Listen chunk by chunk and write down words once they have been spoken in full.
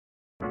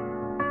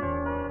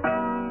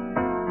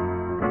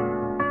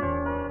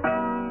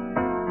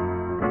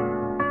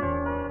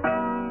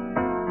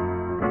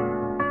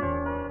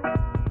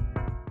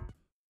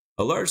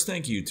A large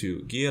thank you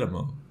to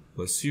Guillermo,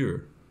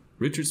 Lesieur,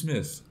 Richard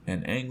Smith,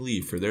 and Ang Lee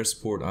for their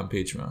support on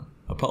Patreon.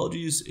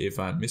 Apologies if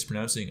I'm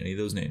mispronouncing any of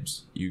those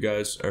names. You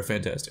guys are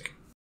fantastic.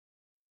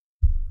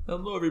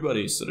 Hello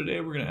everybody, so today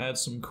we're going to add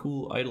some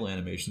cool idle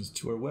animations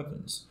to our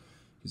weapons.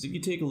 Because if you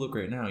take a look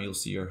right now, you'll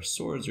see our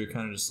swords are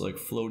kind of just like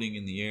floating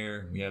in the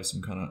air. We have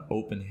some kind of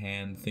open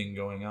hand thing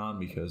going on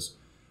because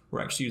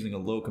we're actually using a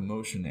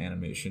locomotion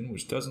animation,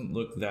 which doesn't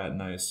look that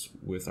nice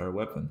with our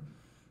weapon.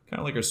 Kind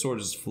of like our sword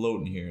is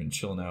floating here and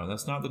chilling out, and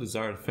that's not the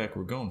desired effect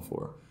we're going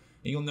for.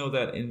 And you'll know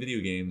that in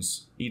video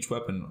games, each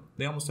weapon,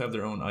 they almost have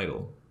their own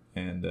idle.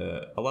 And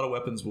a lot of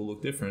weapons will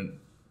look different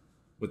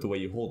with the way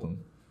you hold them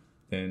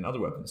than other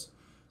weapons.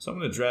 So I'm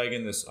going to drag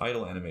in this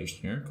idle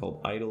animation here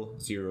called idle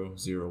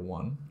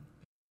 001.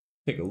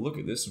 Take a look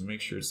at this and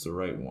make sure it's the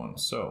right one.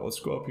 So let's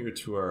go up here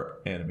to our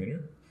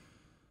animator.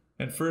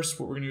 And first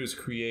what we're going to do is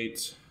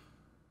create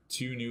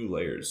two new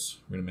layers.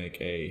 We're going to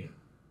make a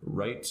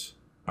right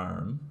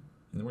arm,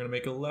 and then we're going to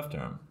make a left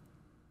arm.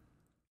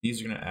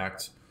 These are going to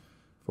act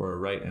for our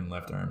right and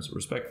left arms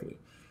respectively.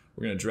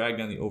 We're going to drag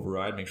down the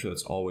override, make sure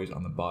that's always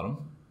on the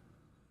bottom.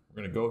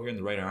 We're going to go here in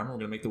the right arm, we're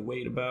going to make the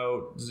weight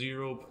about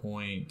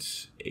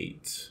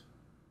 0.8.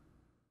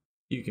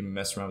 You can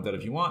mess around with that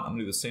if you want. I'm going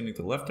to do the same thing with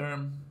the left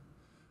arm.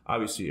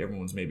 Obviously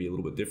everyone's maybe a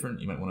little bit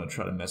different. You might want to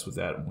try to mess with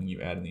that when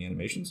you add in the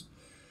animations.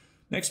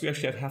 Next we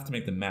actually have to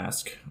make the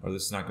mask, or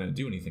this is not going to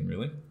do anything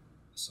really.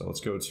 So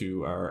let's go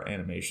to our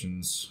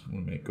animations.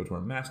 I'm going to go to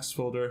our masks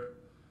folder,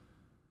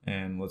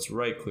 and let's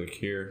right click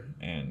here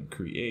and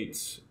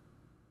create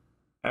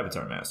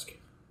avatar mask.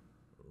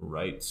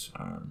 Right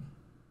arm.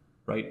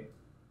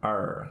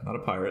 Not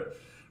a pirate.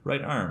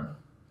 Right arm.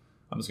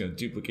 I'm just going to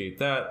duplicate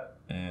that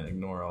and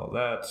ignore all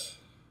that.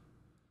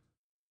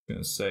 I'm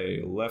going to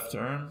say left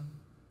arm.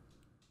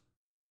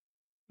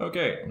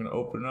 Okay, I'm going to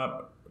open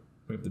up.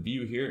 We have the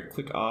view here,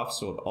 click off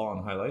so it all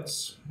on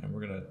highlights, and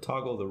we're going to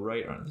toggle the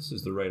right arm. This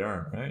is the right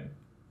arm, right?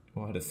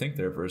 Well, I had to think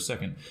there for a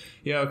second.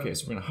 Yeah, okay,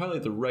 so we're going to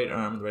highlight the right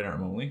arm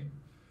only.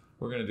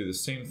 We're going to do the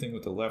same thing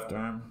with the left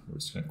arm. We're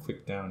just going to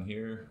click down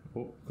here.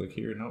 Oh, click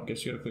here. No,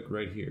 guess you got to click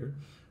right here.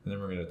 And then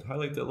we're going to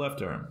highlight the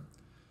left arm.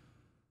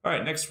 All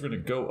right, next we're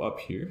going to go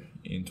up here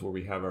into where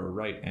we have our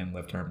right and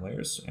left arm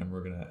layers, and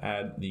we're going to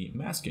add the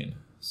mask in.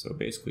 So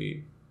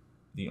basically,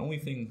 the only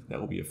thing that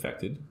will be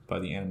affected by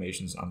the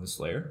animations on this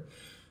layer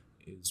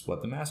is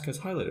what the mask has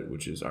highlighted,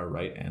 which is our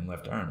right and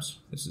left arms.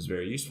 This is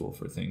very useful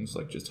for things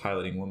like just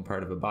highlighting one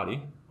part of a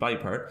body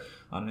part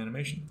on an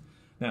animation.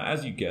 Now,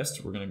 as you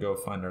guessed, we're going to go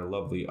find our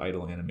lovely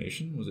idle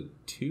animation. Was it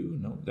 2?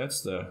 No, that's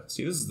the...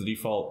 See, this is the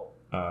default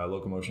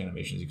locomotion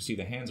animation. As you can see,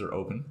 the hands are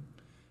open,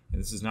 and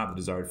this is not the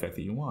desired effect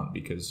that you want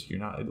because you're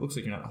not. It looks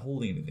like you're not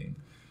holding anything.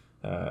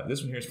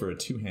 This one here is for a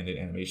two-handed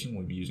animation.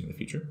 We'll be using the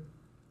feature.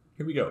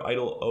 Here we go,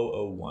 idle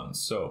 001.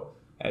 So,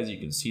 as you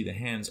can see, the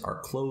hands are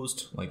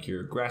closed, like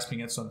you're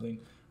grasping at something.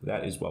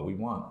 That is what we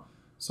want.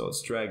 So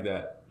let's drag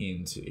that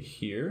into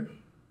here.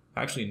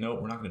 Actually, no,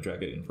 we're not going to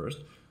drag it in first.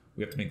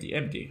 We have to make the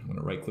empty. I'm going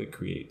to right-click,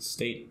 create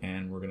state,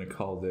 and we're going to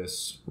call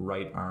this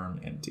right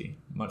arm empty.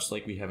 Much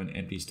like we have an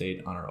empty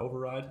state on our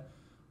override,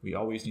 we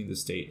always need the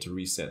state to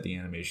reset the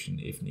animation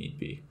if need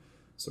be.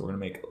 So we're going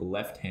to make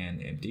left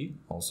hand empty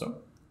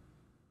also.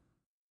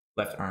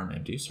 Left arm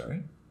empty,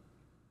 sorry.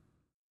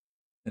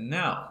 And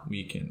now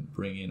we can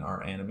bring in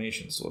our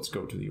animation. So let's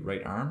go to the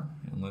right arm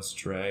and let's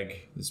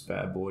drag this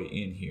bad boy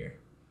in here.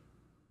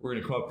 We're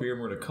going to come up here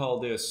and we're going to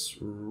call this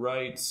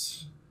right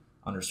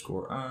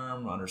underscore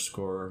arm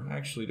underscore.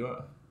 Actually, do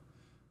I?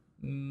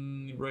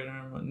 Right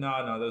arm?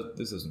 No,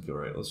 this doesn't feel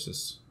right. Let's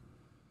just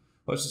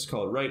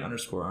call it right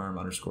underscore arm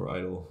underscore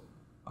idle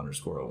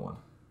underscore 01.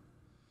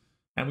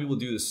 And we will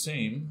do the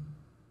same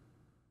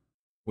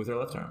with our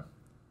left arm.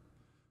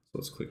 So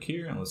let's click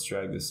here and let's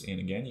drag this in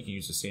again. You can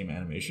use the same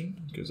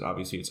animation because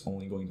obviously it's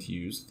only going to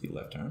use the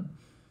left arm.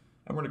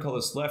 And we're going to call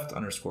this left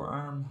underscore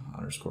arm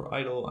underscore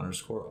idle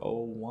underscore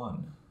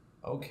 01.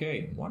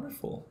 Okay,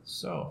 wonderful.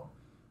 So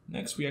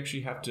next we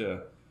actually have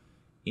to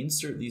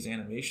insert these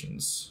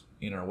animations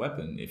in our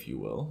weapon, if you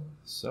will.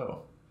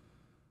 So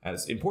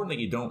it's important that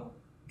you don't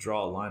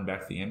draw a line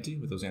back to the empty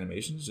with those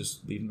animations,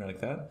 just leave them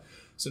like that.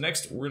 So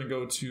next we're going to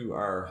go to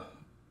our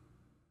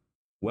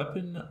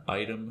weapon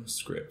item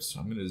scripts.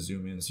 I'm going to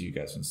zoom in so you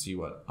guys can see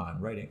what I'm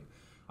writing.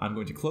 I'm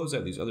going to close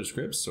out these other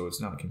scripts so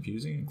it's not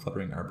confusing and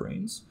cluttering our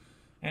brains.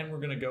 And we're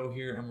going to go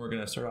here and we're going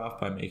to start off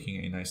by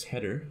making a nice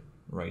header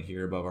right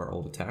here above our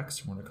old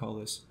attacks. We're going to call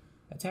this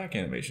attack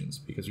animations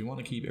because we want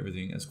to keep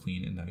everything as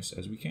clean and nice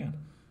as we can.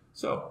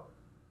 So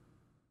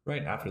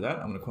right after that,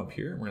 I'm going to come up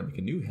here and we're going to make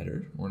a new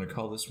header. We're going to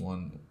call this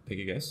one, take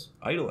a guess,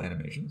 idle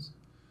animations.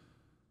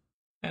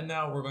 And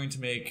now we're going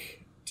to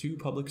make two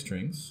public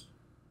strings.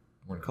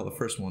 We're going to call the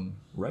first one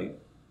right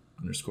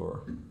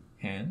underscore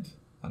hand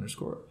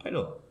underscore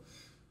idle.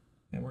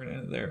 And we're going to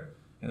end it there.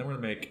 And then we're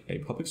going to make a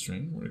public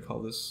string. We're going to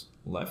call this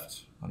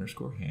left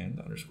underscore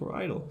hand underscore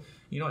idle.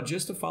 You know what,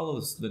 just to follow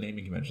the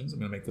naming conventions, I'm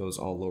going to make those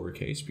all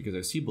lowercase because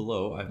I see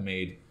below I've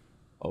made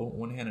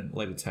one-handed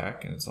light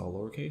attack and it's all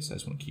lowercase. I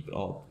just want to keep it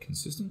all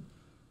consistent.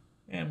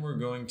 And we're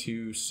going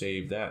to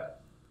save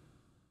that.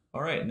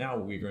 All right, now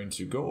we're going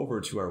to go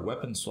over to our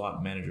weapon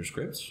slot manager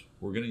script.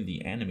 We're going to need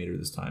the animator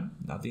this time,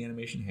 not the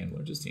animation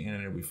handler, just the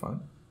animator we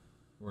find.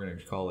 We're going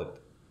to call it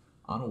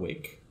on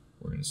awake.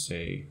 We're going to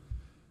say,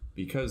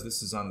 because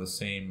this is on the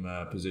same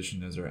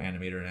position as our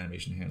animator and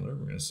animation handler,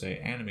 we're going to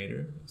say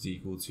animator is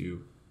equal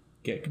to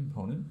get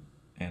component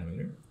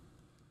animator.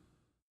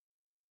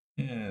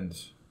 And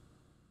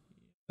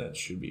that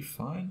should be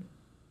fine.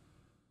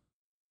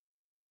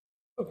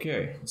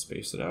 Okay, let's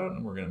space it out,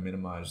 and we're going to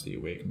minimize the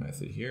awake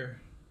method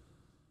here.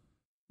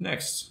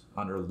 Next,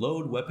 under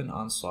load weapon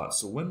onslaught.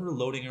 So when we're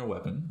loading our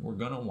weapon, we're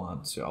going to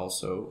want to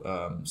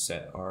also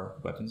set our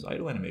weapon's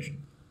idle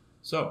animation.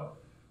 So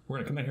we're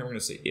going to come in here, we're going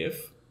to say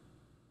if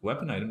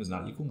weapon item does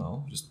not equal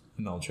null, just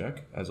a null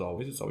check. As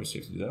always, it's always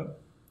safe to do that.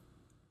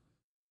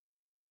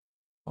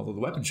 Although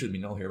the weapon should be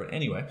null here, but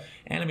anyway,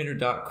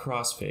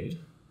 animator.crossfade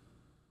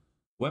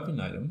weapon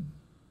item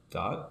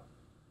dot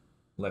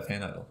left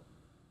hand idle.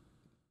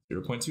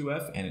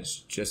 0.2f, and it's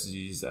just as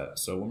easy as that.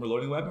 So when we're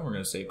loading the weapon, we're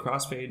going to say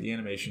crossfade the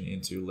animation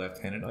into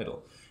left-handed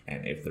idle.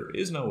 And if there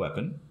is no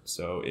weapon,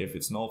 so if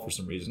it's null for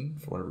some reason,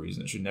 for whatever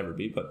reason, it should never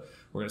be, but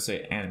we're going to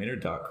say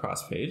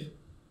animator.crossfade.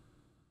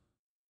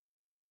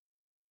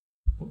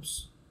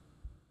 Whoops.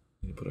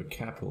 Need to put a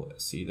capital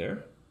C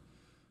there.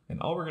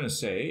 And all we're going to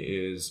say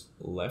is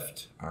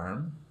left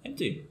arm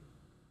empty.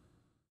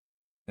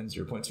 And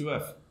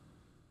 0.2f.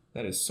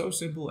 That is so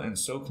simple and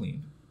so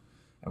clean.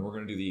 And we're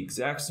going to do the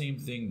exact same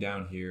thing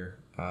down here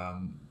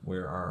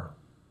where our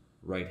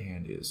right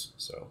hand is.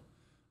 So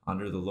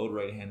under the load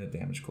right-handed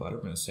damage collider,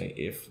 we're going to say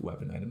if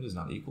weapon item does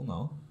not equal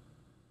null.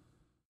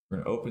 We're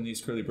going to open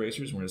these curly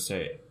bracers. And we're going to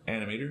say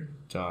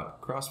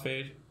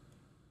animator.crossfade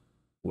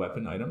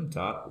weapon item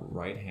dot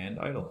right hand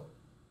idle.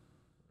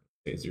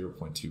 Say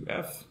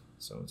 0.2f,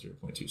 so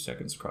 0.2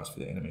 seconds crossfade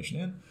the animation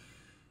in.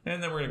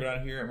 And then we're going to go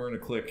down here and we're going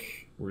to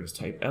click, we're going to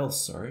type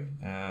else, sorry,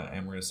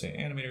 and we're going to say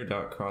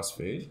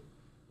animator.crossfade.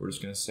 We're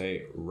just going to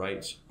say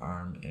right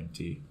arm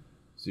empty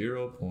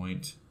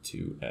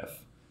 0.2f.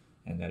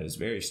 And that is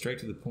very straight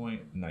to the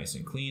point, nice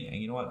and clean.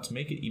 And you know what? To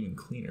make it even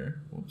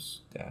cleaner, whoops,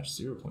 dash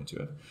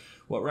 0.2f,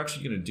 what we're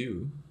actually going to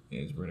do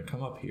is we're going to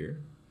come up here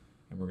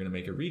and we're going to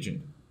make a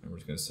region. And we're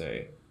just going to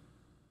say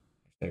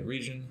hashtag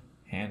region,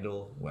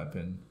 handle,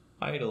 weapon,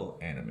 idle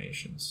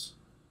animations.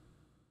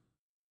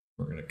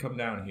 We're going to come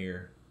down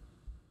here,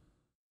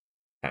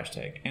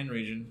 hashtag end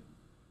region,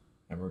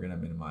 and we're going to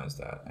minimize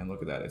that. And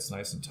look at that, it's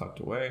nice and tucked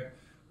away.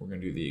 We're going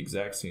to do the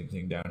exact same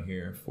thing down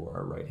here for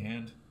our right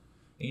hand.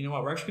 And you know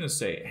what, we're actually going to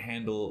say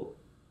handle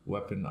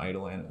weapon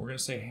idle, and we're going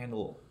to say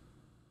handle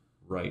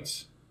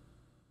right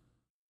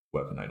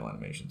weapon idle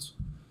animations.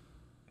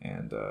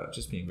 And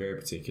just being very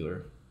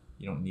particular.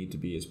 You don't need to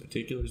be as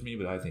particular as me,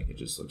 but I think it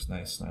just looks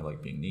nice and I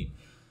like being neat.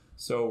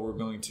 So we're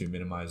going to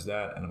minimize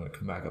that, and I'm going to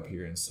come back up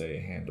here and say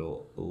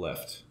handle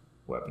left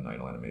weapon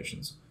idle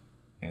animations.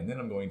 And then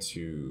I'm going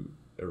to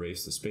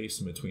erase the space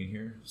in between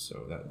here,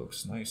 so that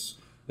looks nice.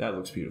 That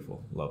looks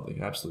beautiful.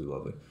 Lovely. Absolutely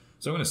lovely.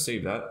 So I'm going to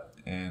save that,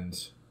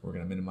 and we're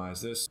going to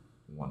minimize this.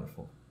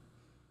 Wonderful.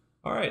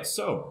 All right,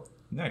 so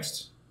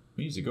next,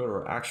 we need to go to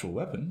our actual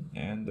weapon,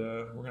 and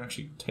we're going to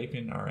actually type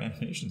in our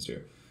animations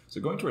here.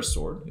 So going to our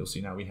sword, you'll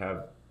see now we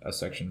have a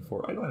section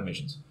for idle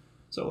animations.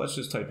 So let's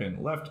just type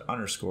in left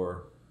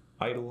underscore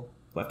idle,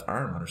 left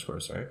arm underscore,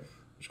 sorry,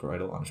 underscore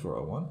idle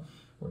underscore 01.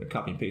 We're going to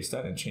copy and paste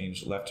that and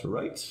change left to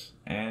right.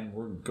 And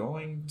we're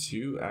going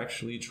to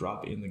actually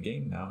drop in the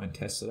game now and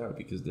test it out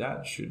because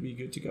that should be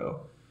good to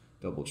go.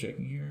 Double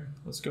checking here.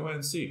 Let's go ahead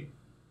and see.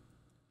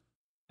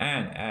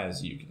 And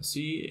as you can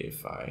see,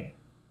 if I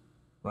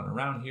run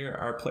around here,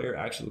 our player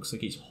actually looks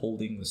like he's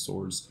holding the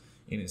swords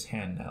in his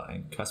hand now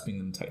and cusping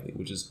them tightly,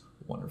 which is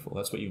wonderful.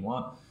 That's what you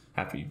want.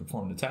 After you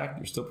perform an attack,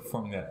 you're still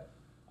performing that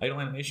idle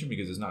animation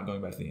because it's not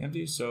going back to the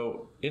empty,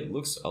 so it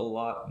looks a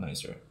lot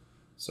nicer.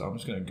 So I'm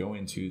just going to go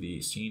into the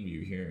scene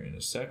view here in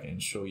a sec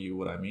and show you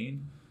what I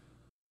mean.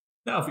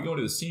 Now, if we go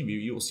into the scene view,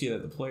 you will see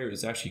that the player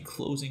is actually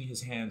closing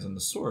his hands on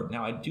the sword.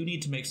 Now, I do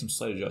need to make some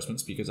slight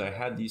adjustments because I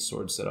had these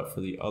swords set up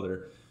for the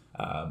other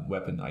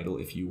weapon idle,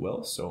 if you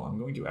will. So I'm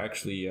going to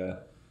actually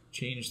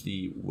change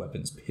the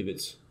weapon's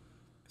pivot.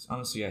 Because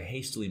honestly, I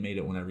hastily made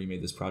it when I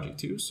remade this project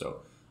too,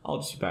 so I'll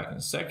just be back in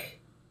a sec.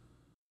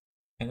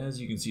 And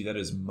as you can see, that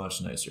is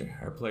much nicer.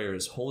 Our player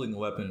is holding the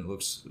weapon. It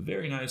looks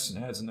very nice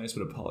and adds a nice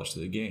bit of polish to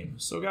the game.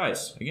 So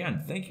guys,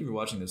 again, thank you for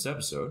watching this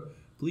episode.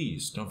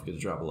 Please don't forget to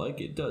drop a like.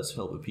 It does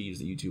help appease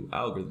the YouTube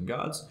algorithm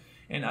gods.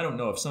 And I don't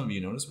know if some of you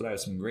noticed, but I have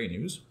some great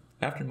news.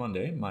 After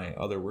Monday, my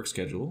other work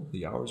schedule,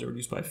 the hours are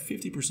reduced by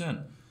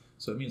 50%.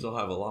 So it means I'll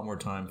have a lot more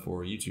time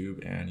for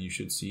YouTube, and you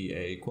should see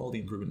a quality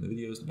improvement in the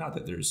videos. Not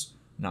that there's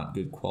not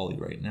good quality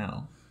right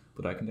now,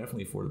 but I can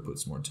definitely afford to put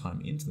some more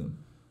time into them.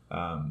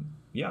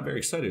 Yeah, I'm very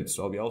excited.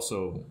 So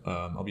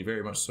I'll be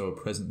very much so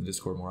present in the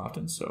Discord more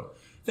often. So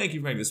thank you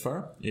for making this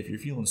far. If you're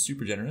feeling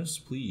super generous,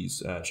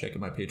 please check out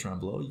my Patreon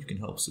below. You can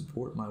help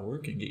support my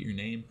work and get your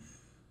name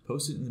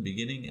posted in the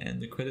beginning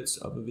and the credits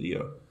of a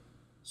video.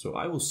 So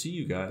I will see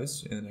you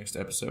guys in the next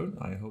episode.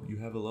 I hope you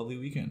have a lovely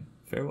weekend.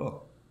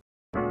 Farewell.